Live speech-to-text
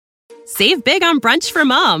Save big on brunch for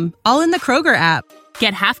mom, all in the Kroger app.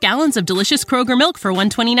 Get half gallons of delicious Kroger milk for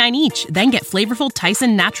 $1.29 each. Then get flavorful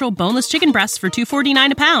Tyson natural boneless chicken breasts for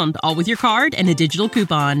 $2.49 a pound, all with your card and a digital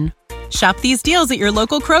coupon. Shop these deals at your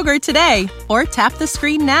local Kroger today, or tap the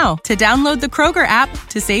screen now to download the Kroger app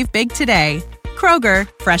to save big today. Kroger,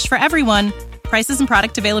 fresh for everyone. Prices and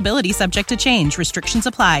product availability subject to change. Restrictions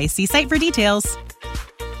apply. See site for details.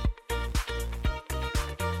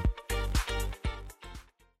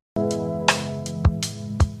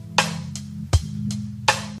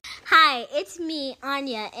 Hi, it's me,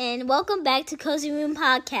 Anya, and welcome back to Cozy Room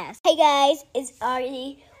Podcast. Hey guys, it's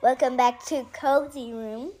Artie. Welcome back to Cozy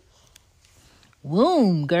Room.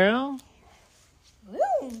 Womb, girl.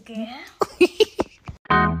 Womb, girl.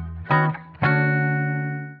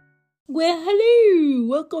 Well, hello.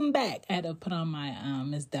 Welcome back. I had to put on my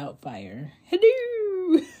Miss Doubtfire.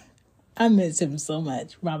 Hello. I miss him so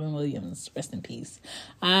much. Robin Williams, rest in peace.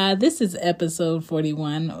 This is episode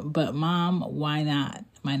 41, but Mom, why not?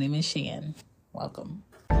 My name is Shan. Welcome.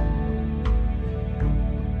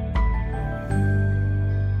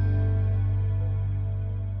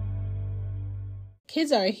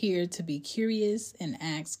 Kids are here to be curious and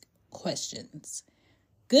ask questions.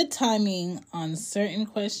 Good timing on certain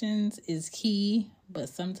questions is key, but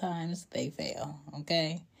sometimes they fail,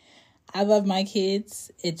 okay? I love my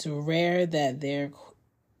kids. It's rare that there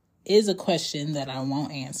is a question that I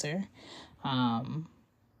won't answer.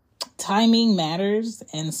 Timing matters.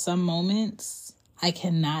 In some moments, I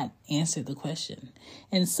cannot answer the question.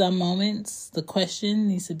 In some moments, the question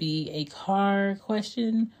needs to be a car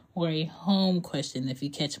question or a home question, if you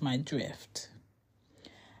catch my drift.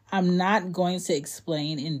 I'm not going to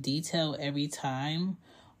explain in detail every time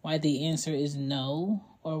why the answer is no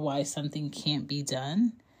or why something can't be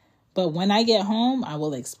done. But when I get home, I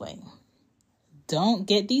will explain. Don't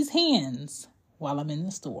get these hands while I'm in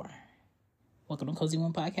the store. Welcome to Cozy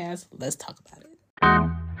One Podcast. Let's talk about it.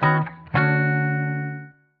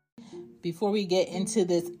 Before we get into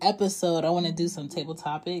this episode, I want to do some table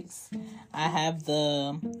topics. I have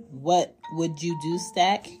the What Would You Do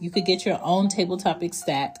stack. You could get your own table topic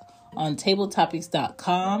stack on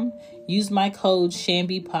tabletopics.com. Use my code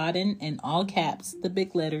ShambyPodden in all caps, the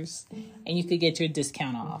big letters, and you could get your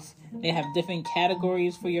discount off. They have different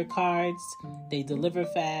categories for your cards. They deliver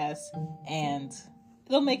fast, and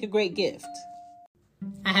it'll make a great gift.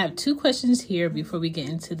 I have 2 questions here before we get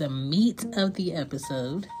into the meat of the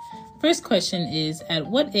episode. First question is, at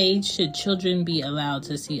what age should children be allowed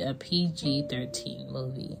to see a PG-13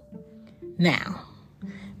 movie? Now,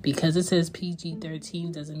 because it says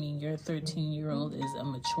PG-13 doesn't mean your 13-year-old is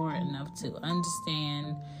mature enough to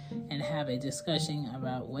understand and have a discussion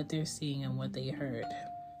about what they're seeing and what they heard.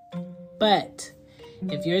 But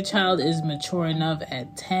if your child is mature enough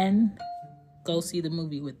at 10, go see the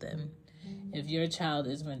movie with them. If your child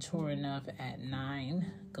is mature enough at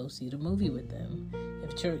 9, go see the movie with them.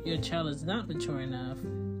 If your child is not mature enough,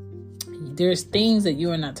 there's things that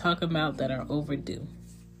you are not talking about that are overdue.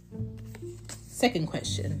 Second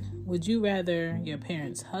question. Would you rather your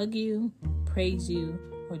parents hug you, praise you,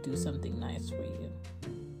 or do something nice for you?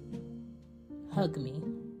 Hug me.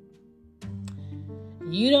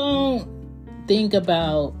 You don't think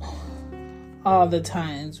about all the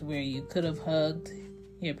times where you could have hugged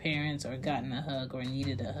your parents or gotten a hug or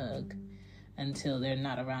needed a hug until they're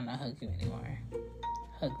not around to hug you anymore.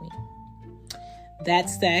 Hug me. That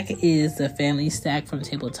stack is the family stack from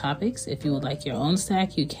Table Topics. If you would like your own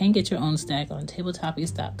stack, you can get your own stack on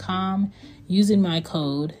tabletopics.com using my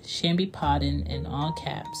code ShambyPodden in all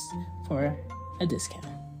caps for a discount.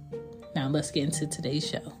 Now let's get into today's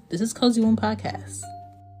show. This is Cozy One Podcast.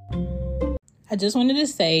 I just wanted to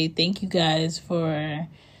say thank you guys for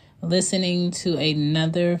listening to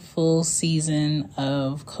another full season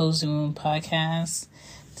of Cozy Room Podcast.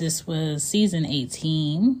 This was season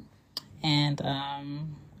 18, and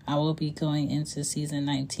I will be going into season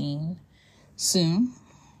 19 soon.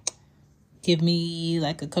 Give me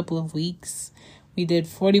like a couple of weeks. We did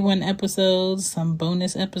 41 episodes, some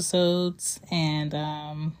bonus episodes, and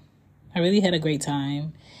I really had a great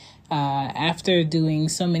time. After doing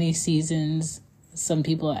so many seasons, some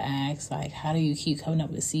people ask, like, how do you keep coming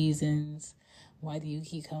up with seasons? Why do you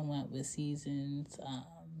keep coming up with seasons?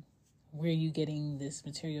 Where are you getting this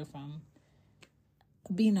material from?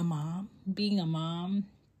 Being a mom.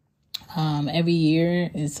 Every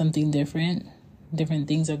year is something different. Different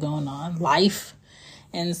things are going on. Life.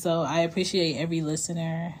 And so I appreciate every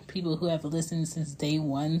listener, people who have listened since day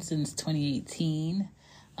one, since 2018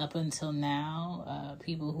 up until now,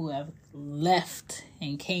 people who have left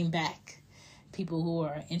and came back, people who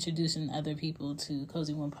are introducing other people to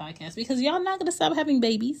Cozy One Podcast, because y'all not going to stop having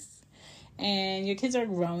babies. And your kids are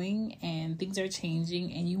growing and things are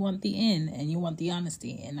changing and you want the end and you want the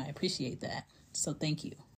honesty. And I appreciate that. So thank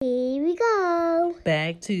you. Here we go.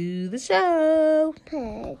 Back to the show.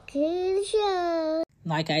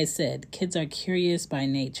 Like I said, kids are curious by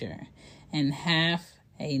nature and have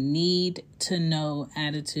a need to know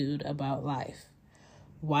attitude about life.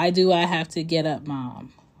 Why do I have to get up,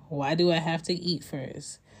 Mom? Why do I have to eat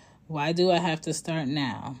first? Why do I have to start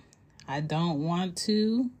now? I don't want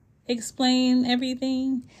to explain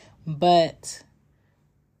everything, but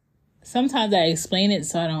sometimes I explain it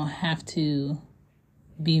so I don't have to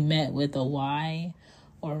be met with a why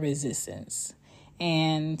or resistance.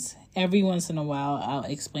 And every once in a while I'll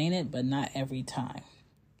explain it, but not every time.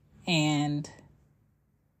 And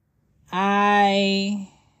I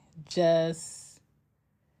just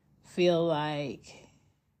feel like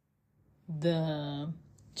the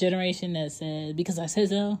generation that said, because I said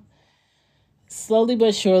so, slowly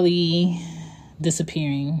but surely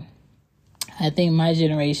disappearing. I think my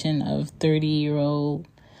generation of 30-year-old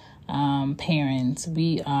parents,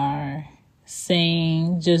 we are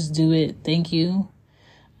saying, just do it, thank you.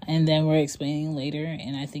 And then we're explaining later.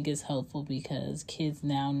 And I think it's helpful because kids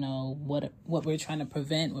now know what we're trying to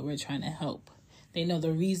prevent, what we're trying to help. They know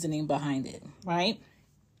the reasoning behind it, right?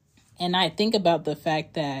 And I think about the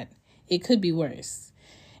fact that it could be worse.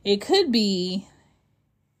 It could be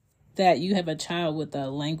that you have a child with a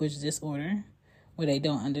language disorder where they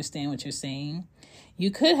don't understand what you're saying. You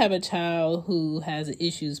could have a child who has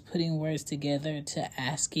issues putting words together to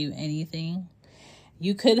ask you anything.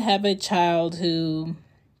 You could have a child who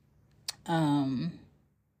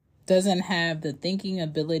doesn't have the thinking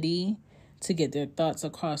ability to get their thoughts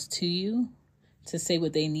across to you, to say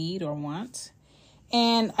what they need or want.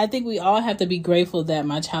 And I think we all have to be grateful that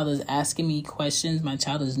my child is asking me questions. My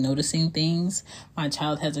child is noticing things. My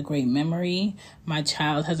child has a great memory. My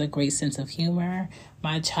child has a great sense of humor.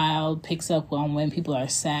 My child picks up on when people are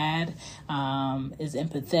sad, is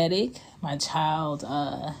empathetic. My child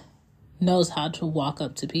knows how to walk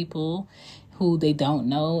up to people who they don't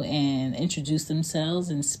know and introduce themselves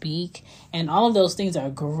and speak. And all of those things are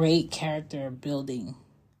great character building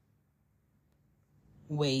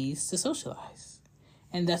ways to socialize.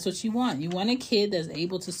 And that's what you want. You want a kid that's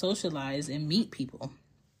able to socialize and meet people.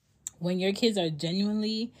 When your kids are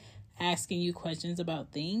genuinely asking you questions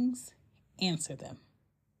about things, answer them.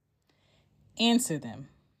 Answer them.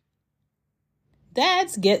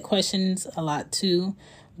 Dads get questions a lot too,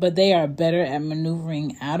 but they are better at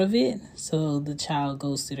maneuvering out of it, so the child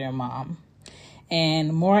goes to their mom.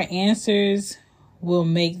 And more answers will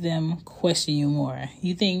make them question you more.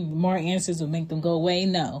 You think more answers will make them go away?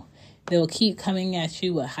 No. They'll keep coming at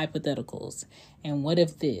you with hypotheticals. And what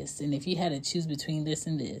if this? And if you had to choose between this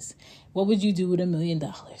and this, what would you do with $1 million?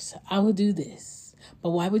 I would do this. But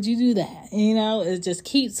why would you do that? You know, it just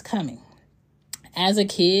keeps coming. As a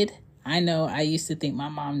kid, I know I used to think my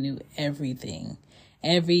mom knew everything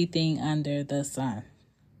under the sun,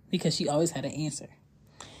 because she always had an answer.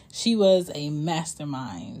 She was a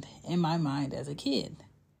mastermind in my mind as a kid.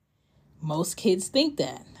 Most kids think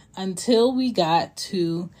that until we got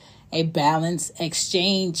to a balanced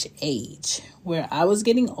exchange age where I was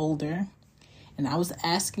getting older and I was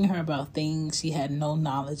asking her about things she had no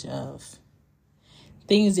knowledge of.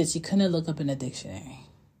 Things that she couldn't look up in a dictionary.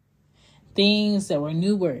 Things that were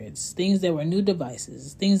new words, things that were new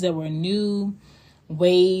devices, things that were new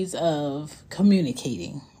ways of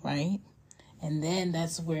communicating, right? And then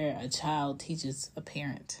that's where a child teaches a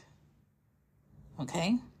parent.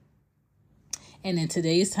 Okay? And in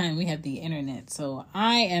today's time, we have the internet. So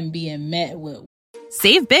I am being met with...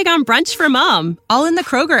 Save big on brunch for mom, all in the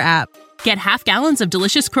Kroger app. Get half gallons of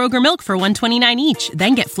delicious Kroger milk for $1.29 each.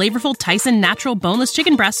 Then get flavorful Tyson natural boneless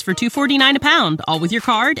chicken breasts for $2.49 a pound, all with your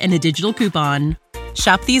card and a digital coupon.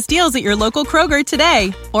 Shop these deals at your local Kroger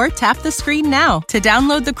today, or tap the screen now to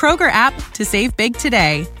download the Kroger app to save big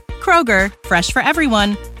today. Kroger, fresh for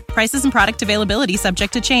everyone. Prices and product availability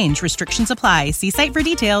subject to change. Restrictions apply. See site for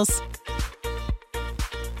details.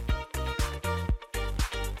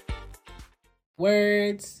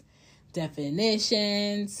 Words,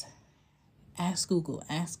 definitions. Ask Google,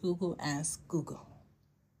 ask Google, ask Google.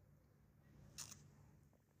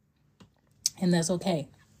 And that's okay.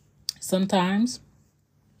 Sometimes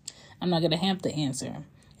I'm not going to have the answer.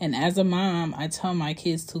 And as a mom, I tell my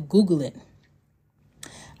kids to Google it.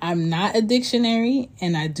 I'm not a dictionary,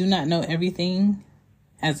 and I do not know everything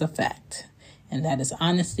as a fact. And that is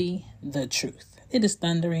honestly the truth. It is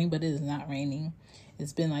thundering, but it is not raining.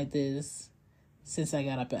 It's been like this since I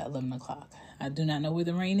got up at 11 o'clock. I do not know where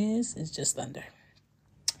the rain is. It's just thunder.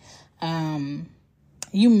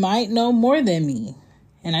 You might know more than me.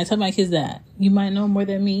 And I tell my kids that you might know more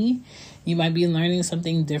than me. You might be learning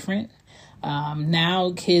something different.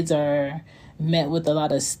 Now kids are met with a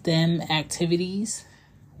lot of STEM activities.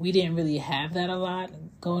 We didn't really have that a lot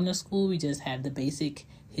going to school. We just had the basic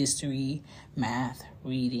history, math,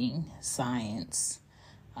 reading, science.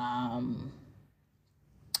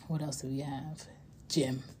 What else do we have?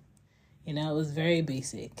 Gym. It was very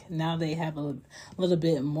basic. Now they have a little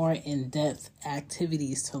bit more in-depth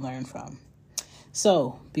activities to learn from.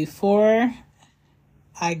 So before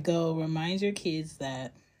I go, remind your kids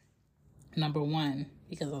that, number one,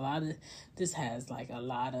 because a lot of this has a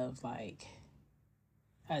lot of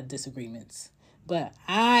disagreements. But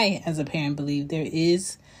I, as a parent, believe there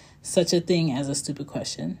is such a thing as a stupid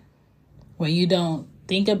question, where you don't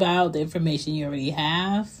think about the information you already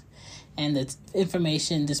have and the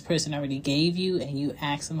information this person already gave you, and you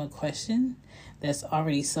ask them a question that's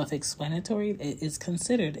already self-explanatory. It is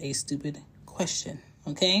considered a stupid question.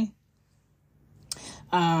 Okay?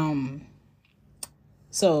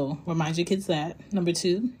 So remind your kids that. Number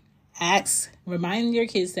two, remind your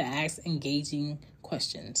kids to ask engaging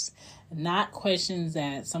questions, not questions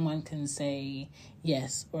that someone can say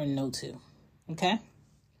yes or no to. Okay?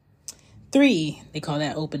 3, they call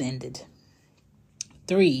that open-ended.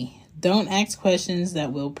 3, don't ask questions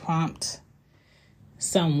that will prompt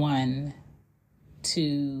someone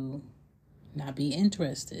to not be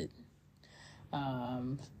interested.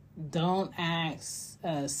 Don't ask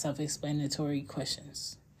self-explanatory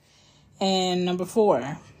questions. And number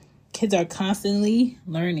 4, kids are constantly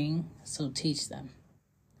learning, so teach them.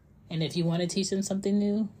 And if you want to teach them something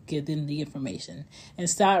new, give them the information. And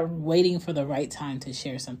stop waiting for the right time to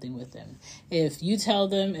share something with them. If you tell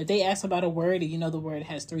them, if they ask about a word and the word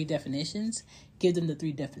has 3 definitions, give them the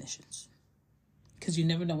 3 definitions. Because you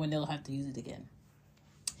never know when they'll have to use it again.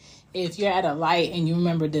 If you're at a light and you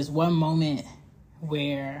remember this one moment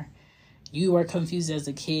where you were confused as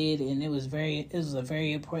a kid and it was a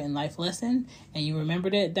very important life lesson, and you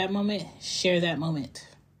remembered it, that moment, share that moment.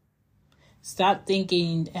 Stop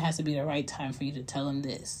thinking it has to be the right time for you to tell them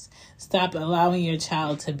this. Stop allowing your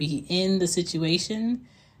child to be in the situation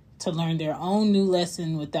to learn their own new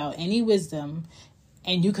lesson without any wisdom,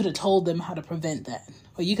 and you could have told them how to prevent that,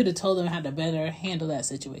 or you could have told them how to better handle that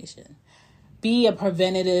situation. Be a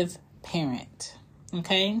preventative parent.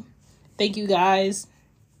 Okay? Thank you guys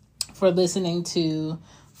for listening to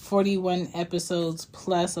 41 episodes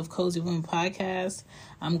plus of Cozy Womb Podcast.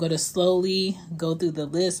 I'm going to slowly go through the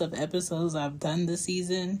list of episodes I've done this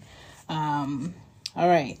season. All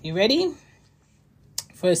right, you ready?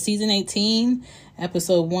 For season 18,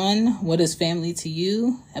 episode 1, what is family to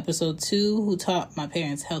you? Episode 2, who taught my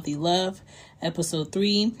parents healthy love? Episode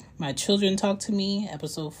 3, my children talk to me.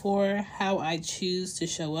 Episode 4, how I choose to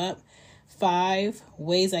show up. 5,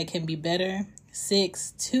 ways I can be better.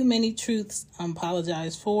 6, too many truths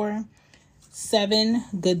apologize for. 7,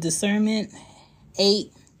 good discernment.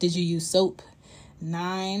 8, did you use soap?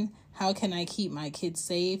 9, how can I keep my kids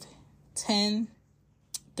safe? 10,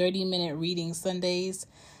 30-minute reading Sundays.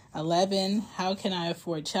 11, how can I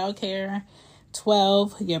afford childcare?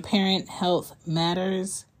 12, your parent health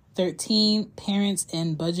matters. 13, parents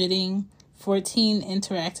and budgeting. 14,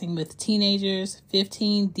 interacting with teenagers.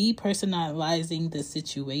 15, depersonalizing the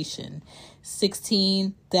situation.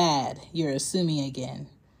 16, dad, you're assuming again.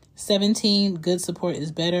 17, good support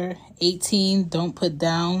is better. 18, don't put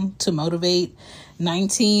down to motivate.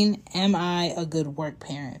 19, am I a good work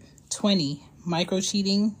parent? 20, micro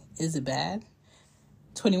cheating, is it bad?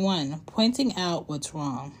 21, pointing out what's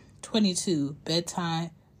wrong. 22,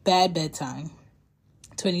 bad bedtime.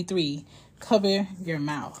 23, cover your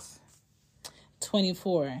mouth.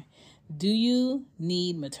 24, do you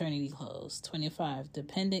need maternity clothes? 25,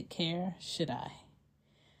 dependent care, should I?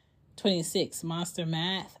 26, monster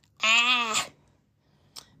math.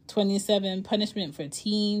 27, punishment for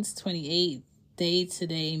teens. 28,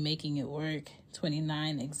 day-to-day making it work.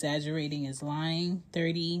 29, exaggerating is lying.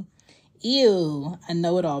 30, ew, a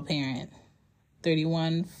know-it-all parent.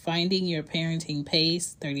 31, finding your parenting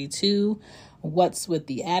pace. 32, what's with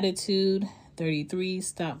the attitude. 33,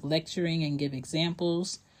 stop lecturing and give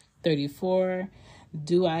examples. 34,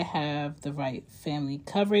 do I have the right family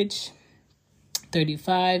coverage?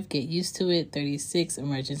 35, get used to it. 36,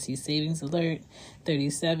 emergency savings alert.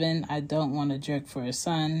 37, I don't want to jerk for a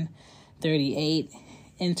son. 38,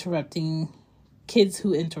 interrupting kids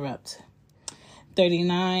who interrupt.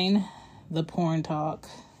 39, the porn talk.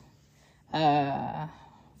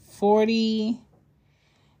 40,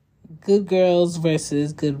 good girls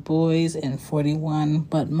versus good boys. And 41,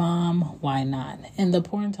 but mom, why not? And the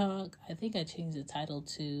porn talk, I think I changed the title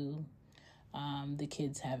to the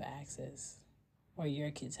kids have access. or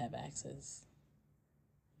your kids have access.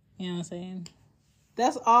 You know what I'm saying?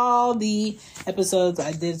 That's all the episodes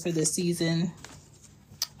I did for this season.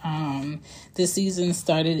 This season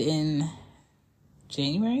started in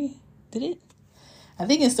January, did it? I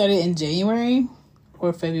think it started in January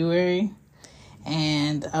or February.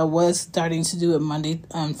 And I was starting to do it Monday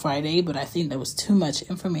on Friday, but I think there was too much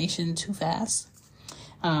information too fast.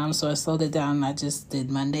 So I slowed it down and I just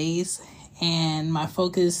did Mondays. And my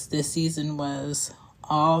focus this season was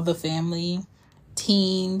all the family,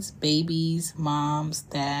 teens, babies, moms,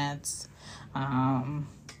 dads,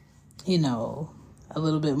 you know, a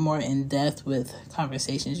little bit more in depth with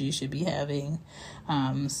conversations you should be having,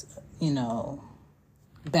 you know,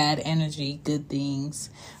 bad energy, good things,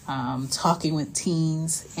 talking with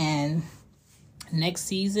teens. And next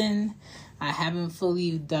season, I haven't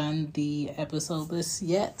fully done the episode list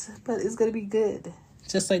yet, but it's going to be good.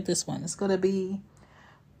 Just like this one. It's going to be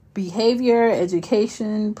behavior,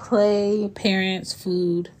 education, play, parents,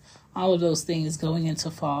 food, all of those things going into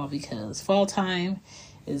fall, because fall time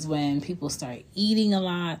is when people start eating a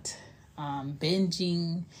lot,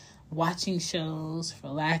 binging, watching shows,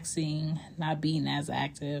 relaxing, not being as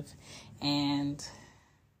active. And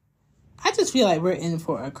I just feel like we're in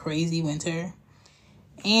for a crazy winter.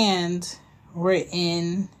 And we're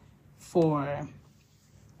in for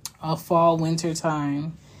a fall winter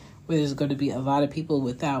time where there's going to be a lot of people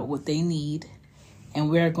without what they need.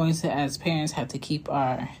 And we're going to, as parents, have to keep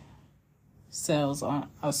ourselves on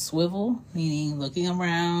a swivel, meaning looking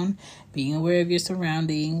around, being aware of your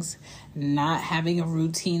surroundings, not having a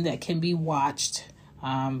routine that can be watched,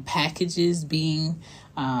 packages being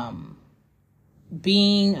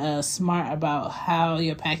smart about how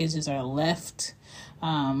your packages are left,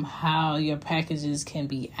 how your packages can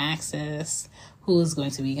be accessed, who is going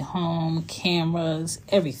to be home, cameras,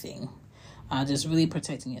 everything. Just really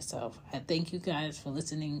protecting yourself. I thank you guys for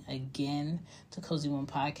listening again to Cozy One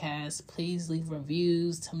Podcast. Please leave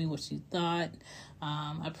reviews. Tell me what you thought.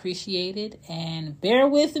 I appreciate it. And bear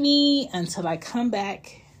with me until I come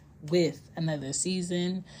back with another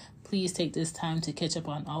season. Please take this time to catch up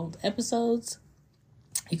on old episodes.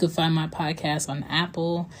 You can find my podcast on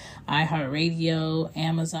Apple, iHeartRadio,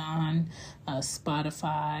 Amazon,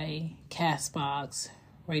 Spotify, Castbox,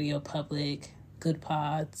 Radio Public, Good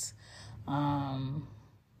Pods, Podbean.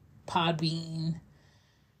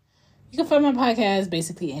 You can find my podcast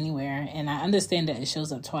basically anywhere, and I understand that it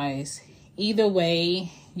shows up twice. Either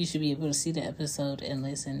way, you should be able to see the episode and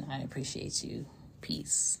listen. I appreciate you.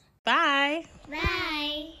 Peace. Bye.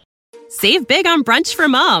 Bye. Save big on brunch for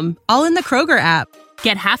mom, all in the Kroger app.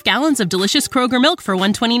 Get half gallons of delicious Kroger milk for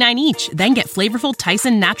 $1.29 each. Then get flavorful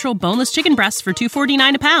Tyson natural boneless chicken breasts for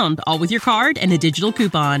 $2.49 a pound, all with your card and a digital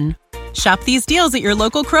coupon. Shop these deals at your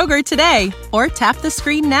local Kroger today, or tap the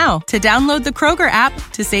screen now to download the Kroger app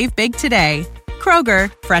to save big today.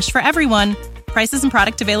 Kroger, fresh for everyone. Prices and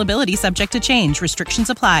product availability subject to change. Restrictions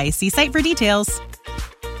apply. See site for details.